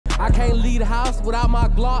I can't leave the house without my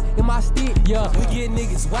Glock and my stick. Yeah, we get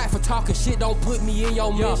niggas whack for talking shit. Don't put me in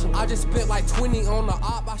your mission. I just spent like 20 on the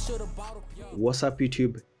op. I should have bought a. What's up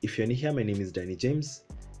YouTube? If you're new here, my name is Danny James,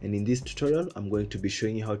 and in this tutorial I'm going to be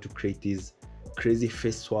showing you how to create these crazy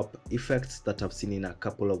face swap effects that I've seen in a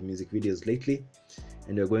couple of music videos lately.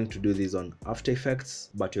 And we're going to do this on After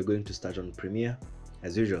Effects, but we're going to start on Premiere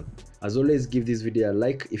as usual. As always, give this video a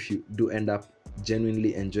like if you do end up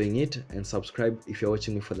genuinely enjoying it, and subscribe if you're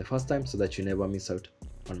watching me for the first time so that you never miss out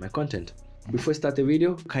on my content. Before I start the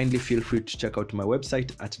video, kindly feel free to check out my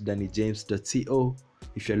website at dannyjames.co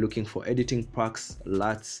if you're looking for editing packs,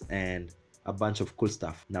 LUTs, and a bunch of cool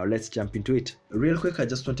stuff. Now let's jump into it. Real quick, I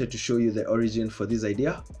just wanted to show you the origin for this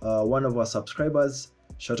idea. One of our subscribers,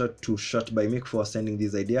 shout out to Shot by Mick, for sending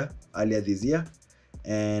this idea earlier this year,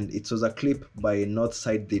 and it was a clip by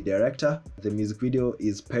Northside the director. The music video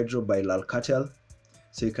is Pedro by Lal Cartel.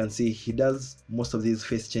 So you can see he does most of these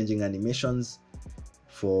face changing animations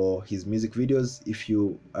for his music videos. If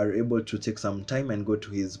you are able to take some time and go to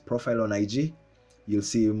his profile on IG, you'll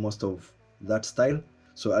see most of that style.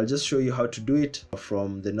 So I'll just show you how to do it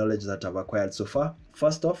from the knowledge that I've acquired so far.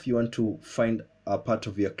 First off, you want to find a part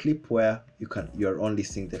of your clip where you're only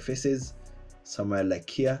seeing the faces, somewhere like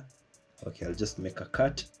here. Okay, I'll just make a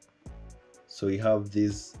cut. So you have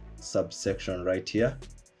this subsection right here,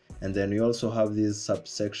 and then we also have this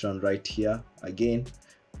subsection right here again,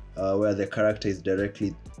 where the character is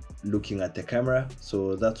directly looking at the camera.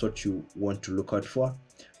 So that's what you want to look out for.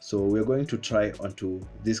 So we're going to try onto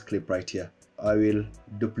this clip right here. I will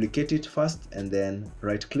duplicate it first and then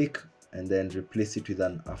right click and then replace it with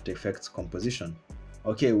an After Effects composition.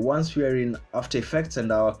 Okay, once we are in After Effects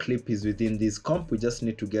and our clip is within this comp, we just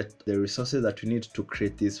need to get the resources that we need to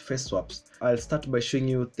create these face swaps. I'll start by showing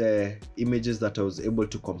you the images that I was able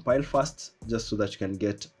to compile first, just so that you can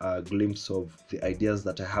get a glimpse of the ideas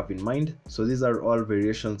that I have in mind. So these are all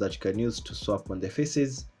variations that you can use to swap on the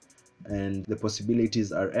faces, and the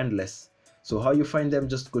possibilities are endless. So how you find them,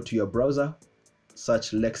 just go to your browser,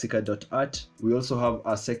 search lexica.art. We also have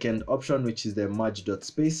a second option, which is the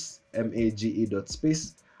mage.space,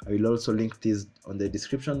 mage.space. I will also link this on the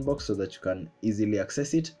description box so that you can easily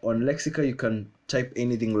access it. On Lexica, you can type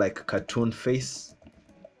anything like cartoon face.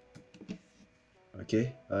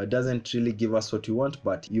 Okay, doesn't really give us what you want,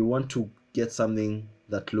 but you want to get something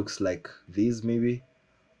that looks like this maybe,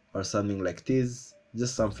 or something like this,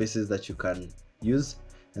 just some faces that you can use.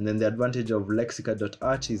 And then the advantage of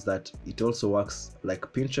lexica.art is that it also works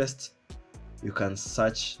like Pinterest. You can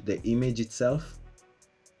search the image itself.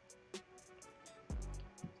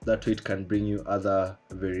 That way it can bring you other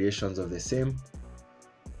variations of the same,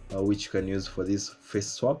 which you can use for these face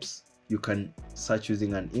swaps. You can search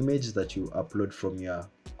using an image that you upload from your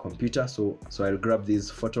computer. So I'll grab this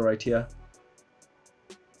photo right here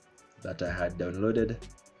that I had downloaded,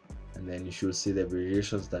 and then you should see the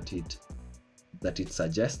variations that it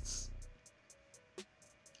suggests.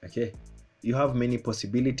 Okay, you have many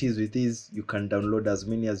possibilities with these. You can download as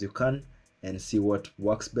many as you can and see what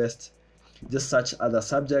works best. Just search other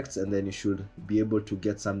subjects and then you should be able to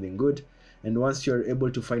get something good. And once you're able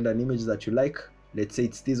to find an image that you like, let's say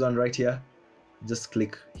it's this one right here, just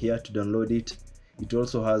click here to download it. It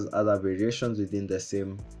also has other variations within the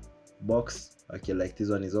same box. Okay, like this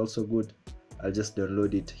one is also good. I'll just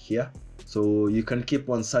download it here. So you can keep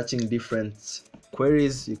on searching different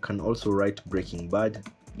queries. You can also write Breaking Bad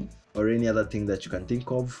or any other thing that you can think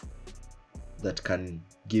of that can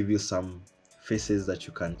give you some faces that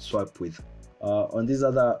you can swap with. On this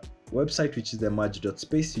other website, which is the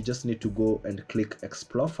mage.space, you just need to go and click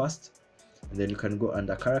explore first, and then you can go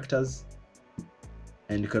under characters,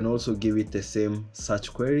 and you can also give it the same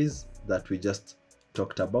search queries that we just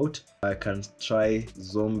talked about. I can try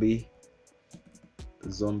zombie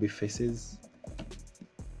faces.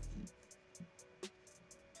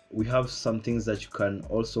 We have some things that you can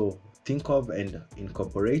also think of and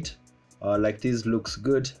incorporate. Like this looks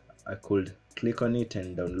good, I could click on it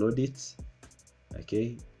and download it.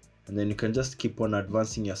 Okay, and then you can just keep on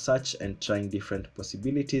advancing your search and trying different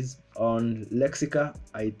possibilities. On Lexica,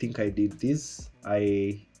 I think I did this.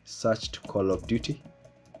 I searched Call of Duty.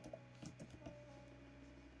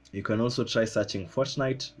 You can also try searching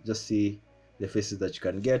Fortnite, just see the faces that you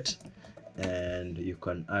can get, and you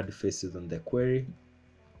can add faces on the query.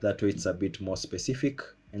 That way it's a bit more specific,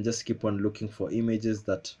 and just keep on looking for images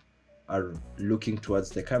that are looking towards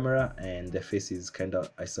the camera and the face is kind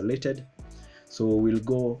of isolated. So we'll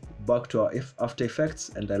go back to our After Effects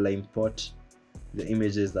and I'll import the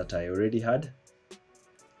images that I already had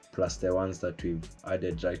plus the ones that we've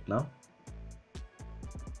added right now.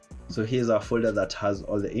 So here's our folder that has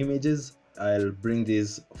all the images. I'll bring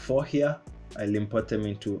these 4 here. I'll import them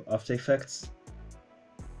into After Effects.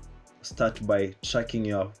 Start by tracking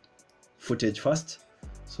your footage first.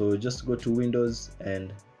 So just go to Windows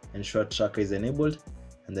and ensure tracker is enabled,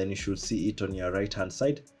 and then you should see it on your right hand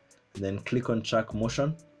side. And then click on track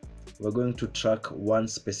motion. We're going to track one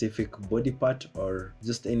specific body part or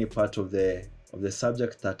just any part of the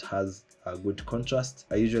subject that has a good contrast.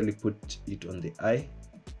 I usually put it on the eye,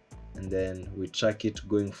 and then we track it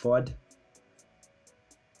going forward.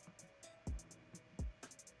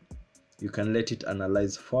 You can let it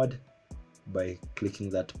analyze forward by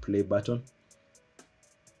clicking that play button.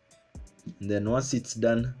 And then once it's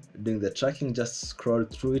done doing the tracking, just scroll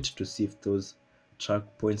through it to see if those track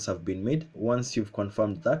points have been made. Once you've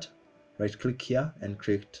confirmed that, right click here and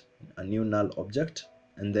create a new null object,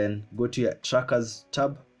 and then go to your trackers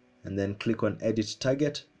tab and then click on edit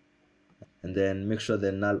target, and then make sure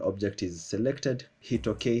the null object is selected, hit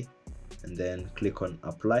OK, and then click on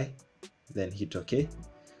apply, then hit OK.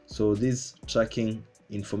 So this tracking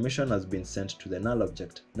information has been sent to the null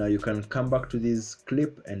object. Now you can come back to this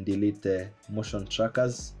clip and delete the motion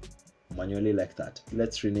trackers manually like that.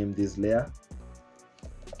 Let's rename this layer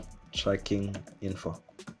tracking info.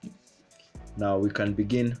 Now we can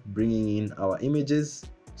begin bringing in our images.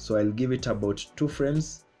 So I'll give it about 2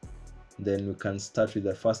 frames. Then we can start with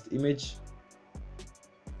the first image.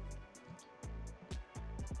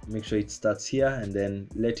 Make sure it starts here and then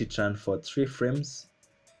let it run for 3 frames.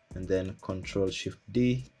 And then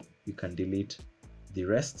Ctrl+Shift+D, you can delete the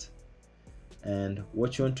rest. And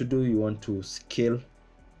what you want to do, you want to scale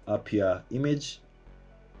up your image.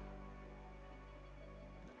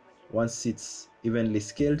 Once it's evenly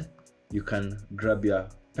scaled, you can grab your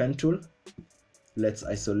pen tool. Let's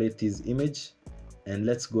isolate this image and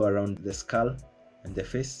let's go around the skull and the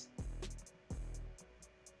face.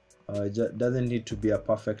 It doesn't need to be a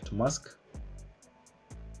perfect mask.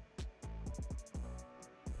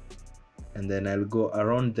 And then I'll go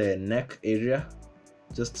around the neck area,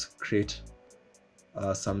 just create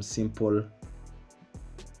some simple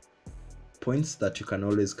points that you can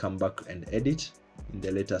always come back and edit in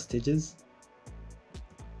the later stages.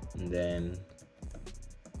 And then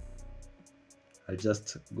I'll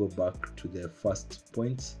just go back to the first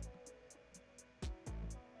point.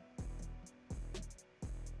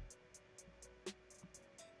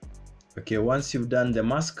 Okay, once you've done the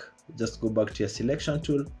mask, just go back to your selection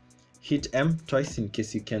tool, hit M twice in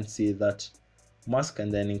case you can't see that mask,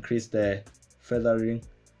 and then increase the feathering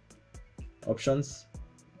options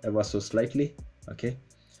ever so slightly. Okay,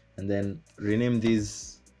 and then rename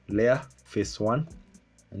this layer face 1,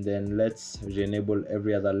 and then let's re-enable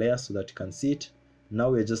every other layer so that you can see it. Now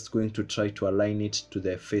we're just going to try to align it to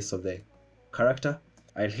the face of the character.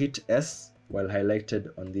 I'll hit S while highlighted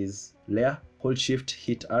on this layer, hold Shift,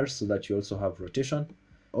 hit R so that you also have rotation.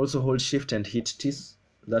 Also hold Shift and hit T,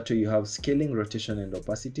 that way you have scaling, rotation and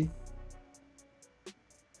opacity.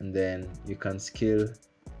 And then you can scale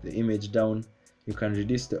the image down. You can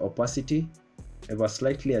reduce the opacity ever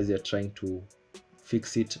slightly as you're trying to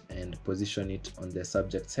fix it and position it on the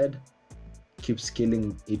subject's head. Keep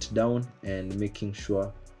scaling it down and making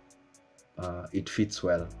sure it fits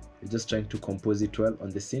well. You're just trying to compose it well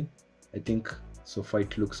on the scene. I think so far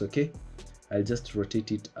it looks okay. I'll just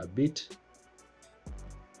rotate it a bit,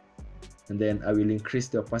 and then I will increase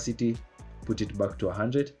the opacity, put it back to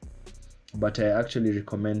 100, but I actually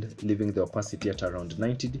recommend leaving the opacity at around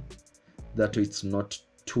 90. That way it's not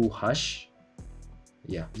too harsh.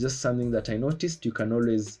 Yeah, just something that I noticed. You can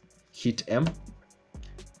always hit M,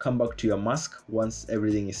 come back to your mask once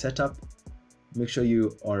everything is set up. Make sure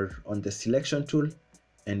you are on the selection tool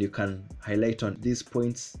and you can highlight on these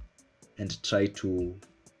points and try to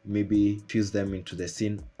maybe fuse them into the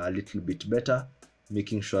scene a little bit better,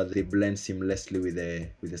 making sure they blend seamlessly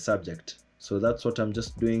with the subject. So that's what I'm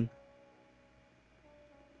just doing.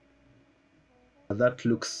 That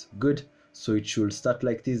looks good. So it should start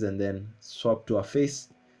like this and then swap to a face,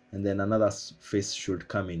 and then another face should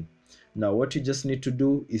come in. Now what you just need to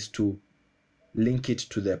do is to link it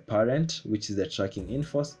to the parent, which is the tracking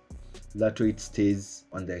info. That way it stays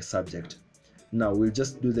on the subject. Now we'll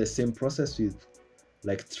just do the same process with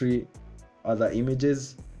like 3 other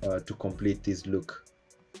images to complete this look.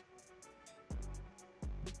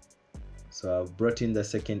 So I've brought in the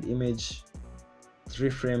second image, 3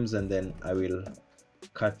 frames, and then I will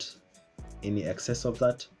cut any excess of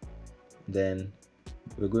that. Then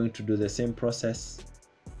we're going to do the same process.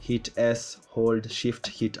 Hit S, hold Shift,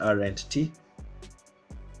 hit R and T.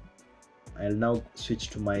 I'll now switch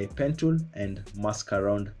to my pen tool and mask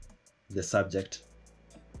around the subject.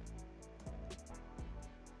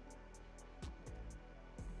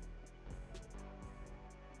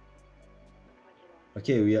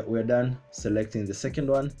 Okay, we're done selecting the second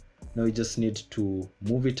one. Now we just need to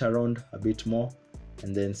move it around a bit more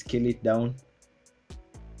and then scale it down.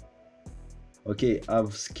 Okay,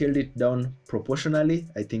 I've scaled it down proportionally.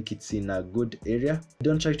 I think it's in a good area.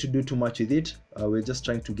 Don't try to do too much with it. We're just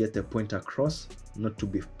trying to get the point across, not to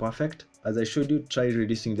be perfect. As I showed you, try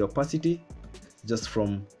reducing the opacity. Just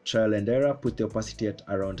from trial and error, put the opacity at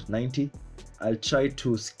around 90. I'll try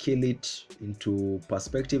to scale it into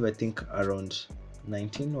perspective. I think around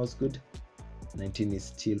 19 was good. 19 is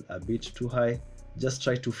still a bit too high. Just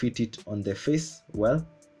try to fit it on the face well,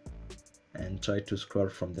 and try to scroll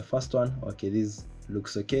from the first one. Okay, this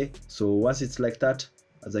looks okay. So once it's like that,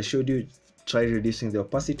 as I showed you, try reducing the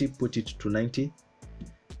opacity, put it to 90,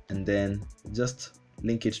 and then just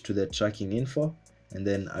link it to the tracking info. And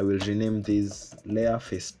then I will rename this layer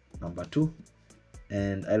face number 2,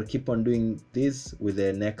 and I'll keep on doing this with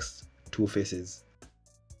the next 2 faces.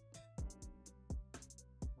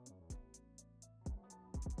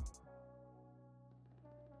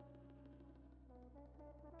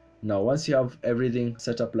 Now once you have everything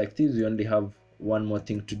set up like this, you only have one more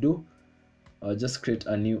thing to do. Just create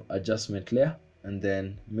a new adjustment layer, and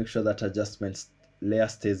then make sure that adjustment layer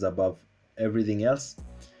stays above everything else.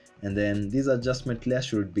 And then this adjustment layer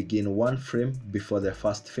should begin 1 frame before the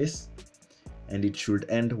first face, and it should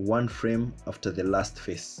end 1 frame after the last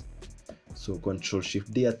face. So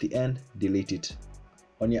Ctrl+Shift+D at the end, delete it.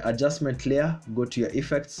 On your adjustment layer, go to your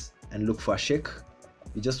effects and look for shake.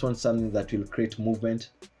 You just want something that will create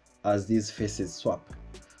movement as these faces swap.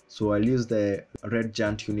 So I'll use the Red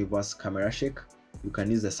Giant Universe camera shake. You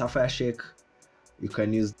can use the Sapphire shake. You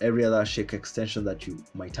can use every other shake extension that you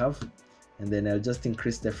might have. And then I'll just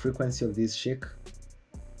increase the frequency of this shake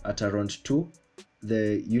at around 2.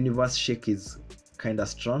 The Universe shake is kind of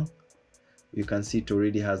strong. You can see it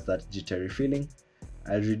already has that jittery feeling.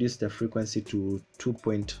 I'll reduce the frequency to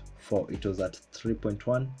 2.4. It was at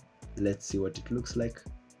 3.1. Let's see what it looks like.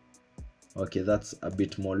 Okay, that's a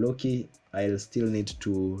bit more low-key. I'll still need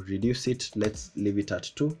to reduce it. Let's leave it at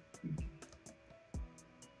 2.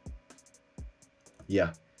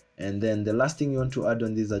 Yeah, and then the last thing you want to add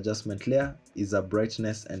on this adjustment layer is a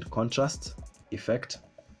brightness and contrast effect.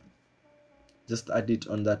 Just add it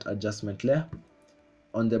on that adjustment layer.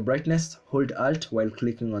 On the brightness, hold Alt while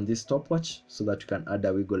clicking on this stopwatch so that you can add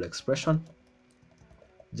a wiggle expression.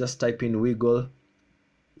 Just type in wiggle.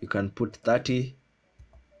 You can put 30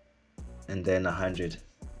 and then 100.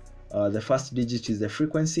 The first digit is the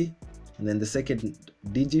frequency, and then the second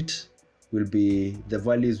digit will be the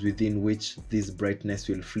values within which this brightness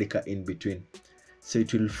will flicker in between. So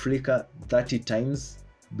it will flicker 30 times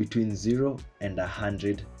between 0 and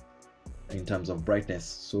 100 in terms of brightness.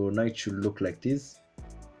 So now it should look like this.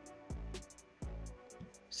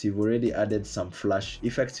 So you've already added some flash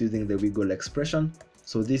effects using the wiggle expression.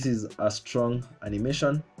 So this is a strong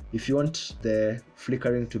animation. If you want the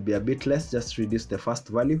flickering to be a bit less, just reduce the first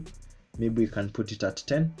value. Maybe you can put it at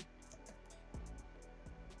 10.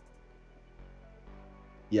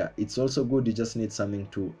 Yeah, it's also good. You just need something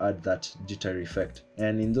to add that jittery effect.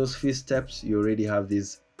 And in those few steps, you already have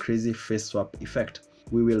this crazy face swap effect.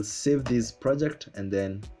 We will save this project and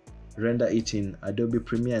then render it in Adobe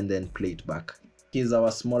Premiere and then play it back. Here's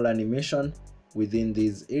our small animation within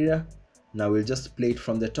this area. Now we'll just play it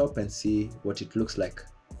from the top and see what it looks like.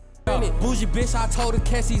 Bougie bitch, I told her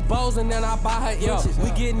catch these balls and then I buy her inches. We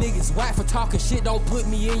get niggas whack for talking shit, don't put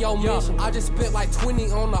me in your mission. I just spent like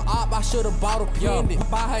 20 on the op, I should've bought a pendant.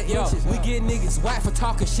 Buy her inches. We get niggas whack for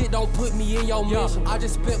talking shit, don't put me in your mission. I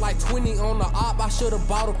just spent like 20 on the op, I should've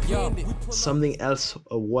bought a pendant. Something else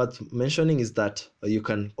worth mentioning is that you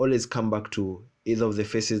can always come back to either of the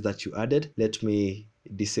faces that you added. Let me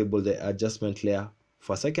disable the adjustment layer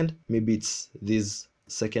for a second. Maybe it's this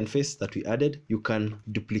second face that we added. You can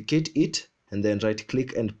duplicate it and then right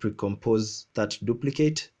click and pre-compose that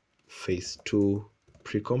duplicate, face to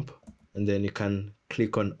pre-comp, and then you can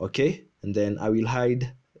click on OK, and then I will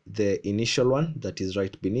hide the initial one that is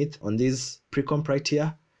right beneath. On this pre-comp right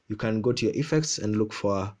here, you can go to your effects and look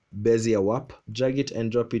for Bezier warp, drag it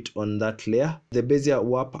and drop it on that layer. The Bezier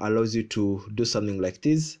warp allows you to do something like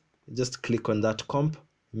this. Just click on that comp,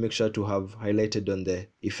 make sure to have highlighted on the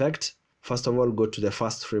effect. First of all, go to the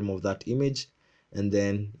first frame of that image, and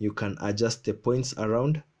then you can adjust the points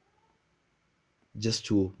around just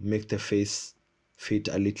to make the face fit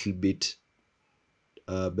a little bit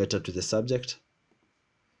better to the subject.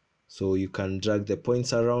 So you can drag the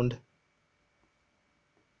points around.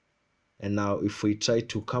 And now if we try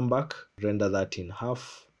to come back, render that in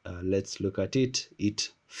half, let's look at it.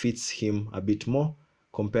 It fits him a bit more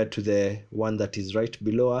compared to the one that is right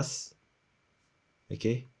below us.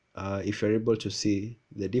 Okay, if you're able to see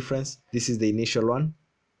the difference, this is the initial one,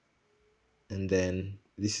 and then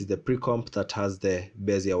this is the pre-comp that has the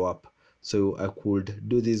Bezier warp. So I could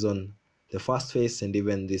do this on the first face and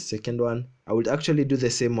even the second one. I would actually do the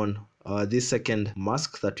same on this second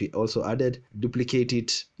mask that we also added. Duplicate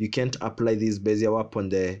it. You can't apply this Bezier warp on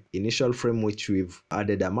the initial frame which we've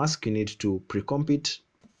added a mask. You need to pre-comp it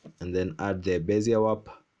and then add the Bezier warp.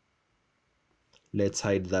 Let's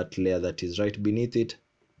hide that layer that is right beneath it.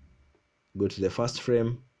 Go to the first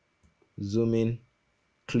frame, zoom in,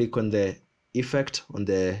 click on the effect on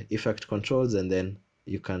the effect controls, and then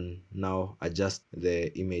you can now adjust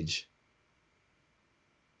the image,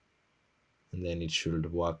 and then it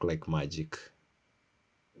should work like magic.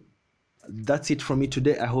 That's it from me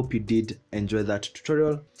today. I hope you did enjoy that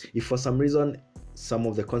tutorial. If for some reason some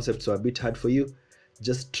of the concepts were a bit hard for you,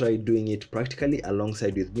 just try doing it practically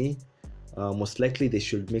alongside with me. Most likely they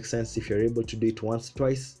should make sense. If you're able to do it once,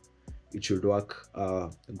 twice, it should work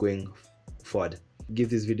going forward. Give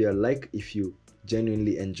this video a like if you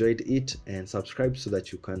genuinely enjoyed it, and subscribe so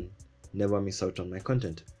that you can never miss out on my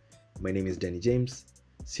content. My name is Danny James.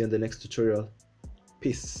 See you on the next tutorial.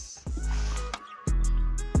 Peace.